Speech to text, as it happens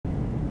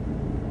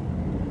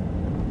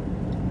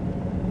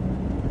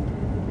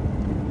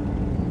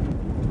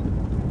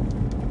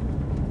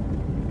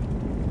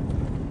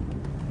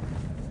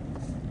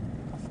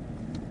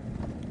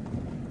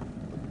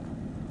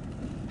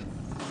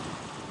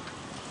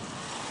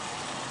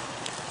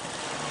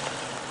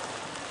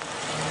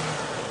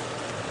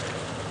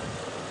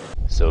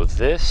So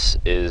this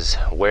is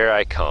where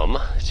I come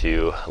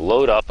to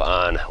load up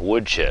on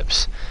wood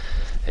chips,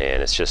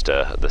 and it's just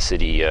the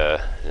city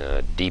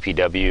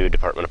DPW,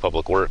 Department of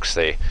Public Works.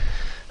 They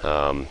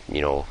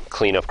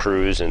cleanup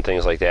crews and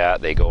things like that.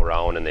 They go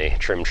around and they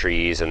trim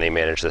trees and they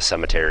manage the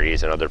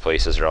cemeteries and other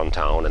places around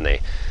town, and they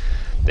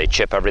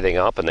chip everything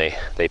up and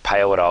they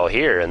pile it all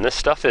here. And this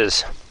stuff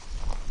is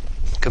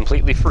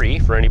completely free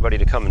for anybody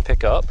to come and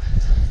pick up,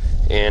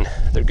 and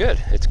they're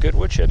good. It's good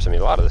wood chips. I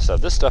mean, a lot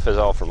of this stuff is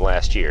all from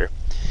last year,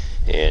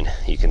 and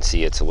you can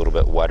see it's a little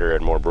bit wetter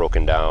and more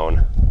broken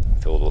down,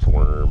 filled with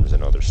worms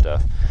and other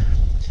stuff.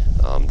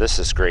 This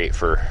is great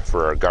for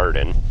our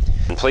garden.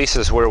 In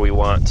places where we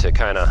want to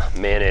kind of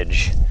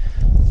manage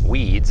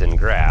weeds and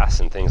grass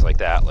and things like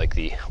that, like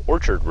the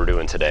orchard we're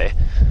doing today,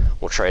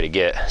 we'll try to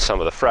get some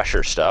of the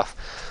fresher stuff.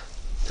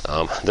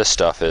 This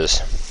stuff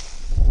is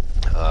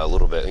a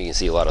little bit, you can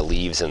see a lot of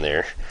leaves in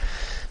there,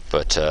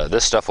 but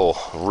this stuff will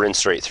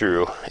rinse right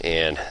through,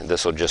 and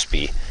this will just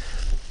be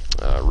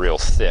real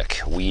thick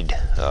weed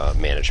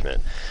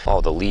management.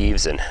 All the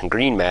leaves and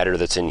green matter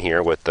that's in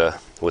here with the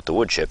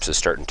wood chips is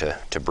starting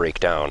to break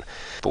down.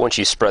 But once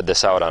you spread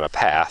this out on a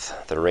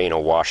path, the rain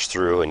will wash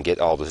through and get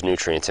all those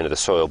nutrients into the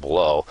soil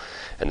below,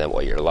 and then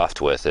what you're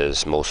left with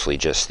is mostly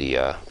just the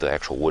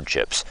actual wood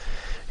chips.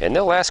 And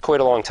they'll last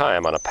quite a long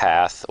time on a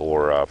path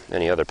or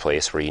any other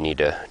place where you need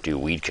to do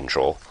weed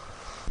control.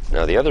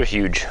 Now, the other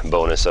huge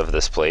bonus of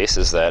this place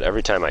is that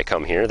every time I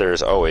come here,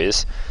 there's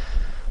always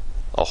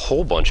a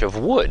whole bunch of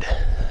wood.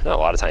 Now,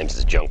 a lot of times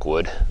it's junk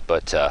wood,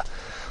 but a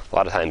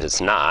lot of times it's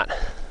not.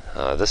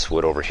 This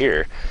wood over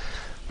here,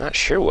 not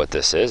sure what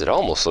this is. It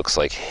almost looks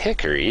like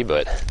hickory,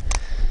 but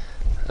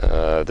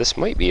this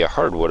might be a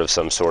hardwood of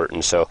some sort.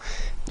 And so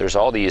there's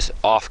all these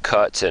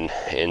offcuts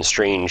and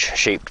strange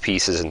shaped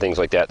pieces and things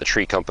like that. The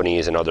tree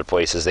companies and other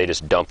places, they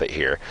just dump it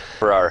here.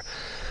 For our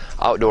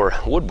outdoor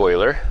wood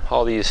boiler,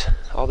 all this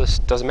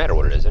doesn't matter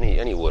what it is.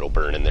 Any wood will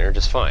burn in there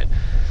just fine.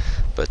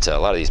 But a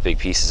lot of these big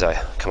pieces, I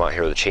come out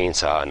here with a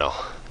chainsaw and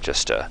I'll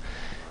just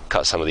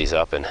cut some of these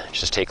up and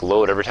just take a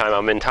load every time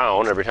I'm in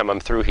town. Every time I'm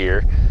through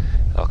here,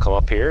 I'll come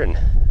up here and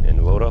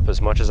load up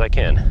as much as I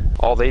can.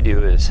 All they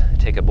do is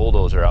take a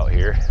bulldozer out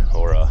here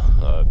or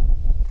a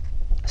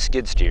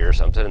skid steer or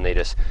something, and they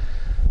just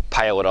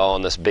pile it all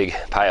in this big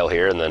pile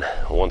here, and then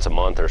once a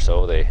month or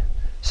so they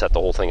set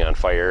the whole thing on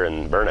fire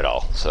and burn it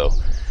all. So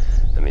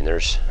I mean,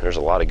 there's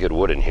a lot of good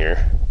wood in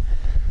here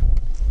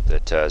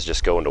that is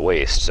just going to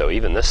waste. So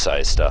even this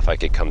size stuff, I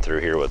could come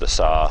through here with a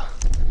saw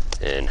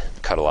and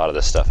cut a lot of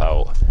this stuff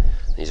out.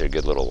 These are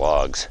good little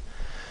logs.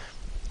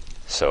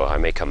 So I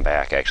may come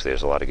back. Actually,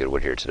 there's a lot of good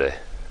wood here today.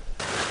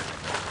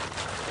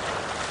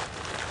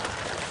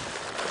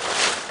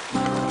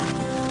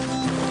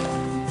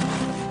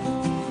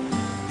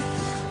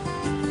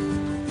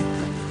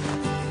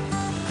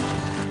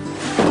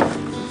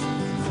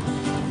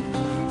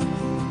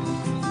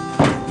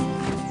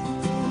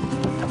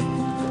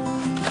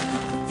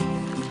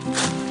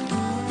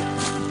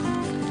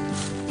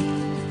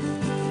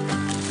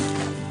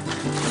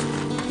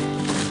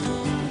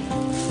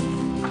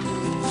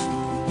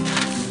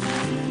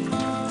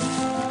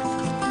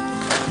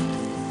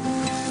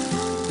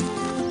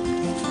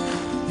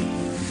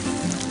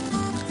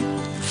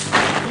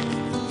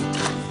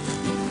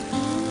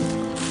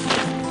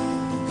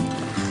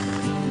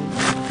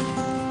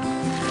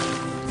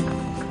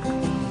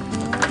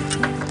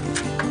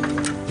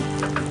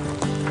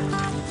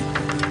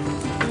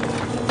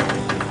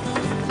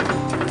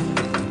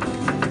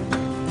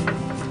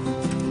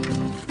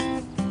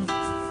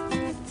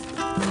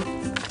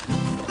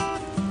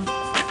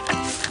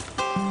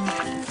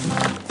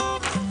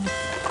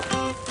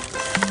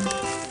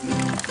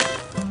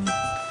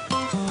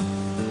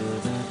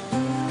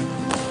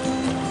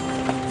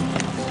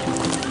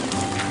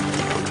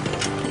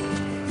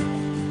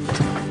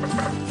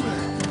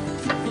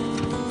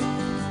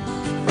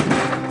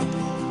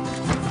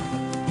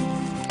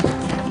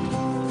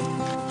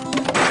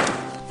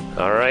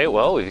 Alright,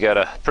 well, we've got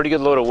a pretty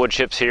good load of wood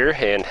chips here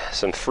and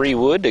some free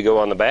wood to go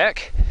on the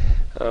back.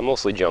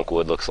 Mostly junk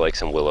wood, looks like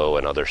some willow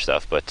and other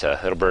stuff, but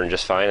it'll burn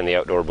just fine in the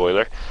outdoor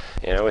boiler.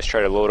 And I always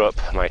try to load up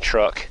my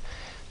truck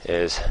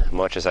as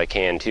much as I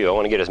can too. I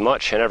want to get as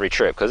much in every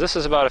trip because this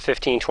is about a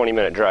 15-20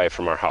 minute drive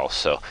from our house,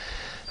 so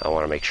I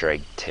want to make sure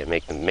I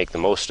make the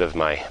most of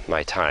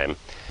my time.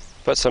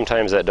 But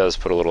sometimes that does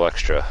put a little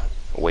extra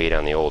weight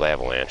on the old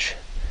Avalanche,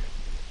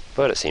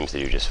 but it seems to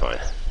do just fine.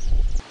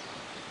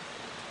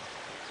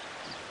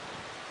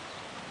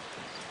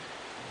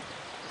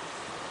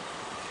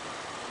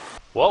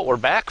 Well, we're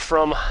back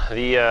from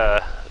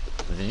the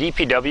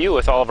DPW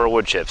with all of our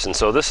wood chips, and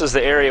so this is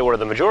the area where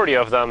the majority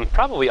of them,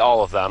 probably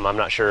all of them, I'm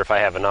not sure if I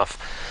have enough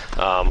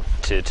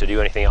to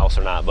do anything else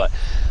or not, but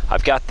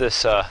I've got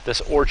this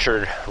this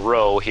orchard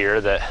row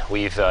here that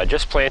we've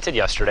just planted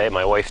yesterday.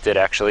 My wife did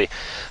actually.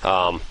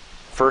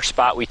 First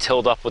spot we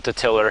tilled up with the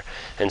tiller,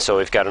 and so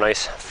we've got a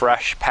nice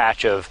fresh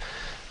patch of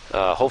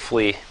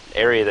hopefully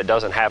area that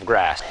doesn't have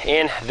grass.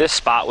 And this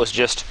spot was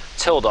just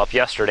tilled up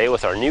yesterday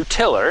with our new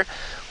tiller,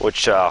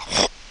 which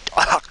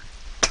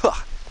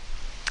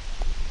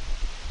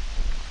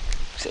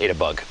Just ate a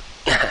bug.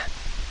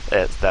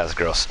 That's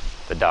gross.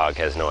 The dog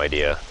has no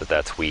idea that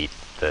that's wheat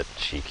that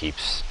she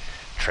keeps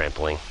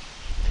trampling.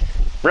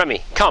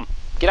 Remy, come,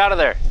 get out of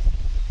there.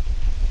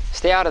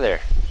 Stay out of there.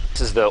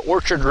 This is the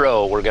orchard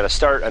row. We're going to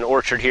start an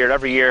orchard here.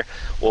 Every year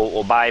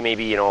we'll buy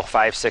maybe, you know,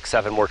 5, 6,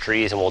 7 more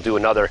trees, and we'll do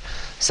another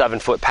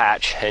 7-foot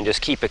patch and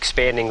just keep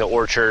expanding the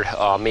orchard,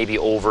 maybe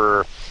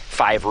over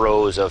 5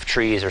 rows of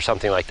trees or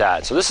something like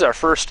that. So this is our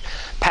first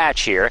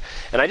patch here,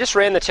 and I just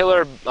ran the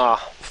tiller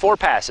 4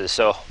 passes,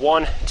 so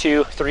 1,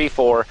 2, 3,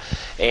 4,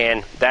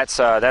 and that's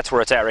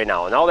where it's at right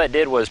now. And all that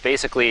did was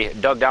basically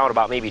dug down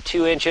about maybe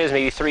 2 inches,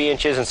 maybe 3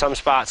 inches in some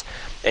spots,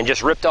 and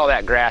just ripped all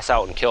that grass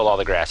out and killed all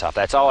the grass off.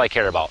 That's all I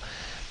care about.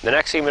 The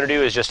next thing I'm going to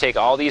do is just take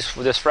all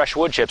this fresh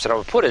wood chips, and I'm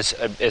going to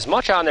put as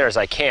much on there as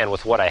I can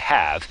with what I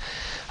have.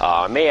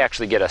 I may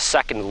actually get a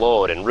second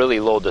load and really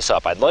load this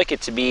up. I'd like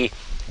it to be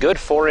good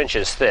 4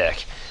 inches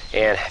thick,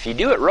 and if you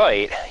do it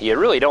right, you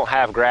really don't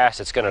have grass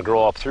that's going to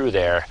grow up through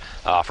there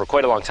for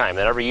quite a long time.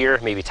 Then every year,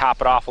 maybe top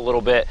it off a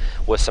little bit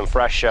with some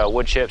fresh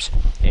wood chips,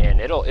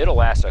 and it'll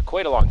last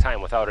quite a long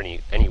time without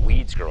any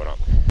weeds growing up.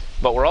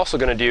 But we're also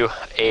going to do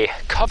a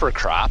cover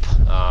crop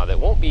that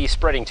won't be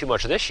spreading too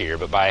much this year,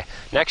 but by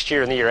next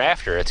year and the year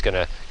after, it's going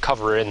to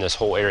cover in this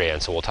whole area,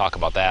 and so we'll talk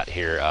about that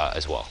here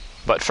as well.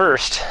 But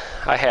first,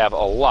 I have a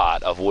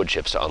lot of wood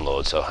chips to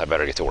unload, so I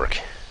better get to work.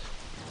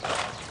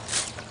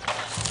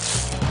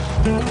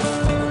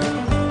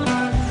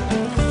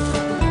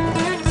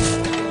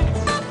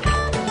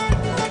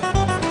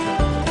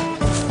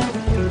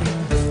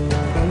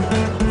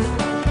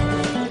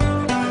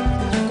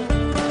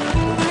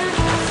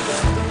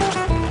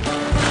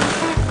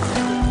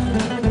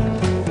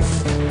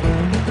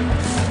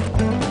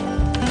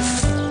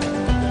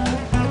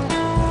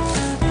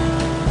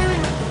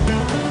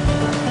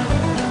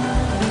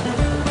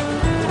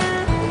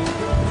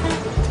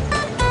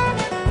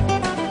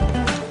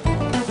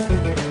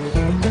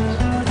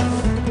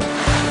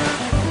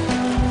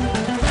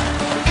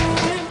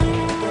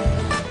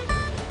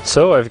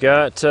 So I've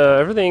got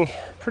everything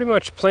pretty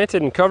much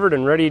planted and covered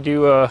and ready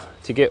to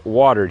get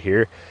watered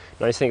here.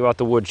 Nice thing about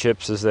the wood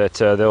chips is that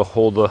they'll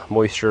hold the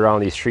moisture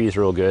around these trees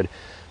real good,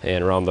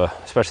 and around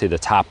especially the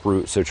top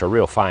roots, which are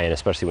real fine,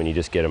 especially when you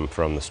just get them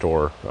from the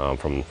store,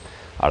 from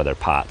out of their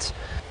pots.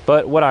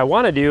 But what I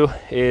want to do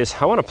is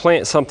I want to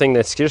plant something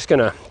that's just going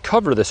to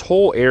cover this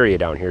whole area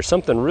down here,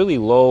 something really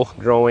low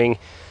growing,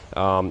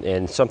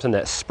 and something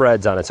that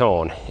spreads on its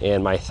own.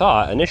 And my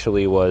thought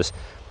initially was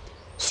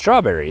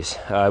strawberries.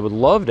 I would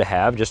love to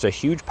have just a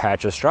huge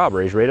patch of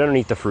strawberries right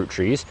underneath the fruit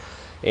trees,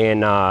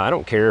 and I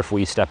don't care if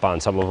we step on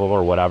some of them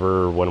or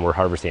whatever when we're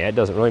harvesting. It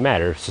doesn't really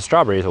matter. So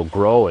strawberries will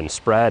grow and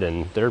spread,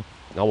 and they're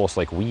almost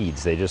like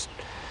weeds. They just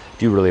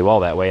do really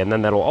well that way, and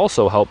then that'll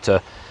also help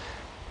to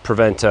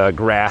prevent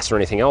grass or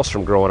anything else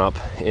from growing up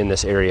in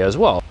this area as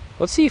well.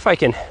 Let's see if I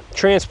can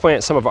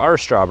transplant some of our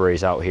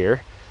strawberries out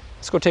here.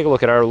 Let's go take a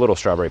look at our little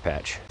strawberry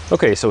patch.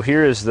 Okay, so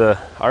here is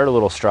our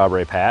little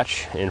strawberry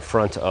patch in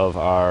front of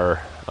our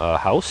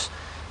house,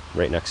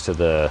 right next to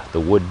the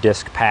wood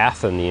disc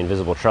path and the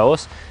invisible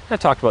trellis.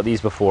 I've talked about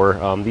these before.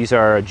 These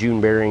are a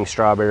June bearing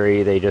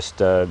strawberry. They just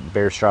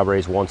bear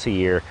strawberries once a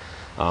year.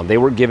 They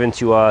were given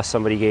to us.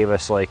 Somebody gave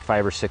us like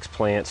 5 or 6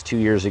 plants 2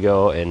 years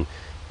ago, and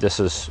this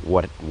is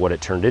what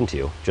it turned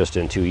into just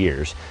in 2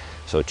 years.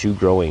 So 2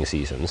 growing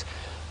seasons.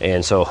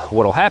 And so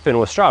what'll happen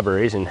with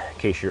strawberries, in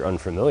case you're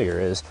unfamiliar,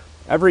 is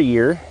every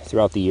year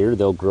throughout the year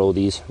they'll grow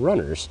these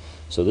runners.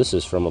 So this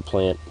is from a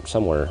plant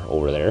somewhere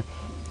over there,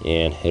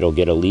 and it'll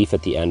get a leaf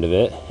at the end of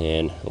it,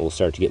 and we'll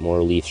start to get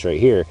more leaves right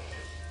here.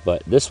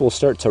 But this will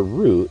start to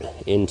root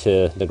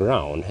into the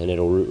ground, and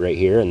it'll root right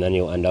here, and then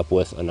you'll end up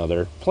with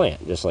another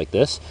plant just like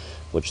this,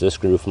 which this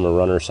grew from a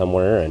runner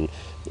somewhere, and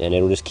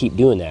it'll just keep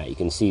doing that. You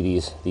can see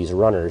these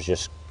runners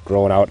just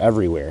growing out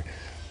everywhere.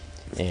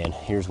 And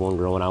here's one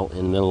growing out in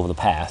the middle of the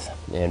path.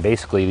 And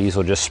basically these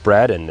will just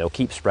spread, and they'll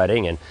keep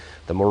spreading, and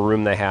the more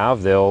room they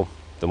have, the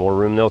more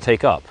room they'll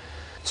take up.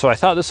 So I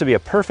thought this would be a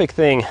perfect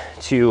thing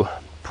to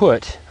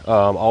put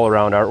all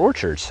around our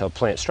orchards. I'll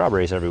plant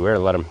strawberries everywhere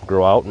and let them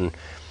grow out, and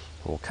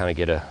we'll kind of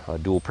get a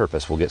dual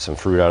purpose. We'll get some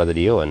fruit out of the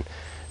deal, and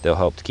they'll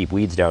help to keep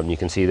weeds down. And you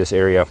can see this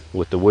area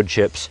with the wood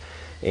chips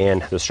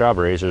and the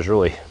strawberries, there's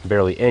really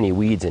barely any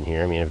weeds in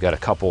here. I mean, I've got a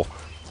couple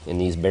in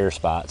these bare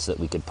spots that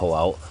we could pull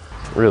out.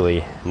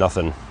 Really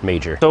nothing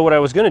major. So what I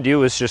was going to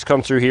do is just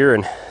come through here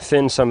and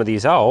thin some of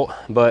these out,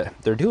 but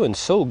they're doing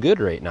so good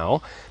right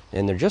now,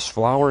 and they're just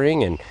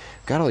flowering, and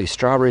got all these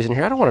strawberries in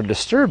here. I don't want to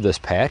disturb this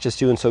patch. It's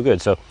doing so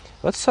good. So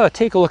let's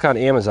take a look on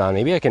Amazon.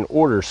 Maybe I can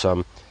order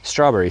some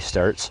strawberry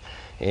starts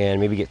and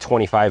maybe get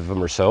 25 of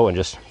them or so and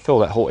just fill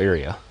that whole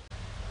area.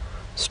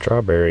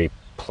 Strawberry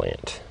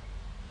plant.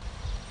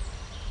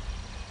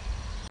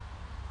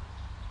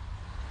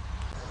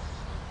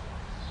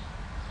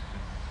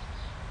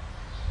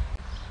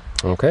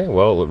 Okay,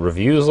 well,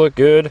 reviews look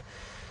good,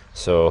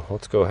 so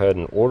let's go ahead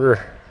and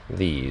order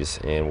these,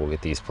 and we'll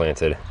get these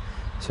planted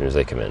as soon as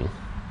they come in.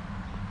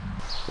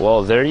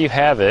 Well, there you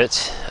have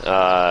it.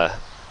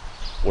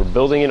 we're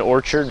building an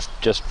orchard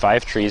just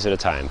 5 trees at a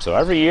time. So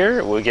every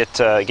year we get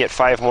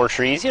 5 more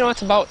trees. You know,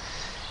 it's about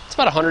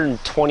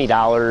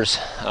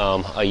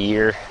 $120 a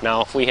year.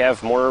 Now, if we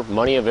have more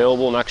money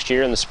available next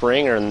year in the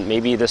spring, or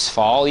maybe this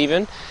fall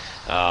even,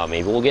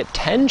 maybe we'll get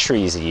 10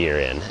 trees a year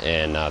in,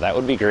 and that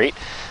would be great.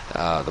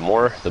 The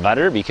more the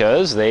better,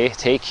 because they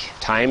take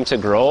time to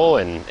grow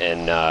and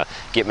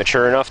get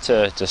mature enough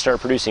to start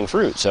producing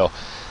fruit. So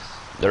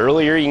the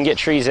earlier you can get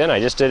trees in, I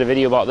just did a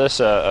video about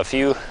this a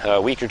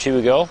week or two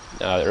ago.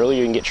 The earlier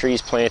you can get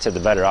trees planted, the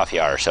better off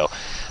you are. So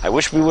I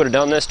wish we would have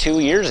done this 2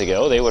 years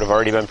ago. They would have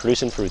already been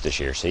producing fruit this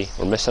year. See,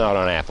 we're missing out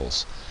on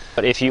apples.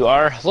 But if you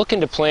are looking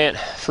to plant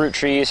fruit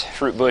trees,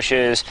 fruit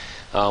bushes,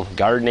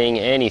 gardening,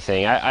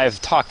 anything, I've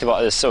talked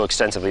about this so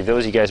extensively.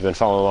 Those of you guys who have been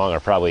following along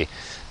are probably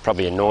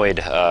annoyed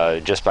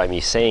just by me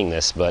saying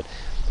this, but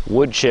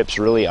wood chips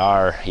really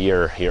are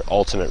your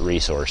ultimate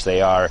resource.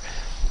 They are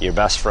your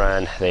best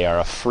friend. They are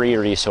a free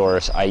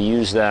resource. I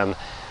use them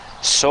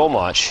so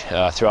much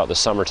throughout the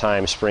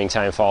summertime,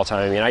 springtime, fall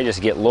time. I mean, I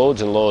just get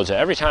loads and loads.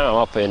 Every time I'm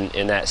up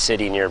in that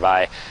city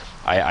nearby,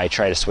 I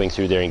try to swing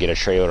through there and get a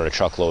trailer or a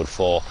truckload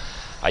full.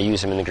 I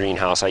use them in the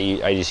greenhouse.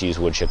 I just use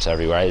wood chips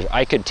everywhere.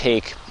 I could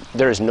take,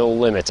 there's no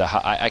limit to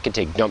how, I could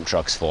take dump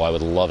trucks full. I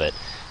would love it.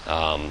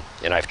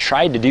 And I've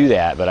tried to do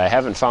that, but I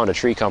haven't found a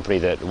tree company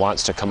that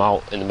wants to come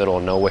out in the middle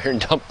of nowhere and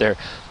dump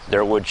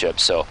their wood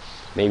chips. So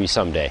maybe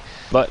someday.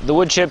 But the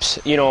wood chips,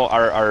 you know,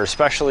 are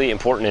especially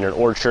important in an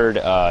orchard.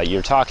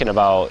 You're talking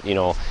about, you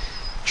know,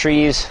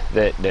 trees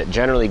that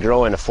generally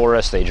grow in a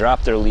forest. They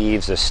drop their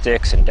leaves, the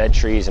sticks and dead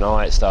trees and all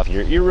that stuff.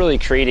 You're really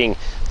creating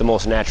the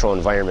most natural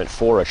environment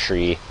for a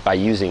tree by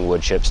using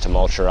wood chips to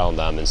mulch around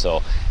them. And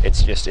so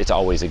it's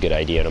always a good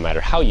idea no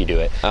matter how you do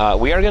it.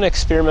 We are going to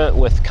experiment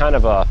with kind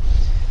of a,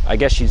 I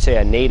guess you'd say,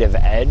 a native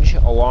edge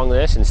along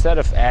this. Instead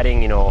of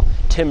adding, you know,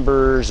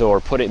 timbers or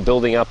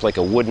building up like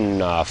a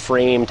wooden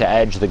frame to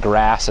edge the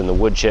grass and the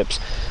wood chips,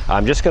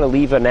 I'm just going to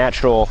leave a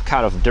natural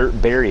kind of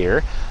dirt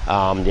barrier. The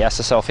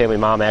SSL Family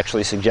Mom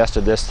actually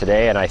suggested this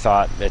today, and I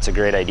thought it's a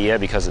great idea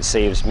because it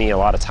saves me a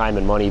lot of time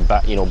and money,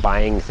 you know,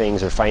 buying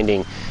things or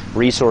finding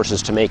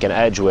resources to make an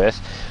edge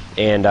with.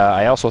 And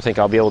I also think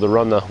I'll be able to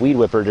run the weed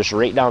whipper just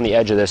right down the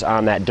edge of this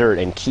on that dirt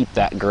and keep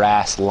that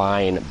grass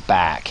line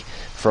back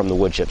from the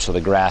wood chips, so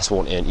the grass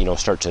won't, you know,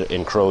 start to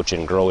encroach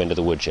and grow into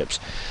the wood chips.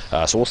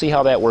 So we'll see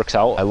how that works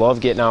out. I love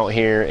getting out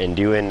here and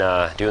doing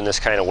this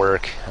kind of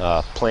work.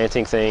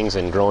 Planting things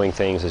and growing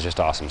things is just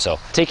awesome. So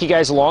take you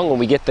guys along when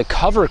we get the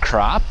cover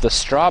crop, the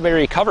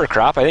strawberry cover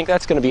crop. I think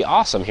that's going to be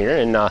awesome here,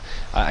 and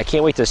I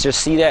can't wait to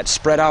just see that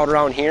spread out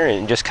around here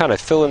and just kind of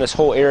fill in this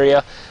whole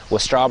area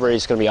with strawberries.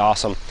 It's going to be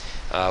awesome.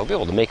 We'll be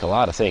able to make a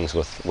lot of things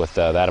with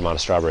that amount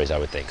of strawberries, I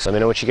would think. So let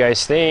me know what you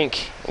guys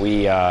think.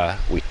 We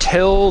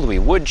tilled, we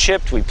wood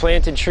chipped, we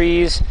planted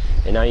trees,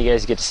 and now you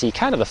guys get to see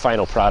kind of the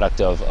final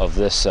product of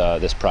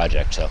this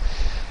project. So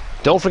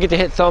don't forget to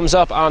hit thumbs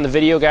up on the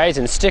video, guys,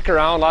 and stick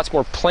around. Lots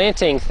more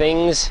planting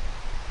things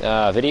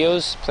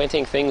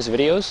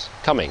videos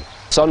coming.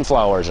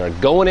 Sunflowers are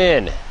going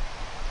in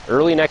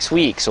early next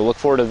week, so look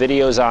forward to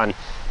videos on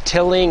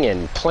tilling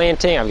and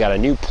planting. I've got a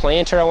new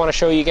planter I want to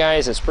show you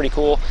guys. It's pretty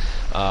cool.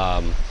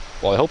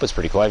 Well, I hope it's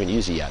pretty cool. I haven't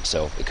used it yet,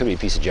 so it could be a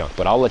piece of junk,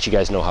 but I'll let you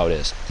guys know how it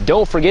is.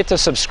 Don't forget to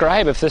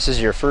subscribe if this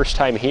is your first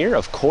time here.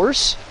 Of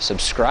course,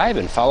 subscribe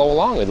and follow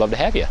along. We'd love to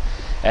have you.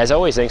 As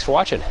always, thanks for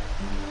watching.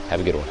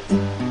 Have a good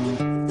one.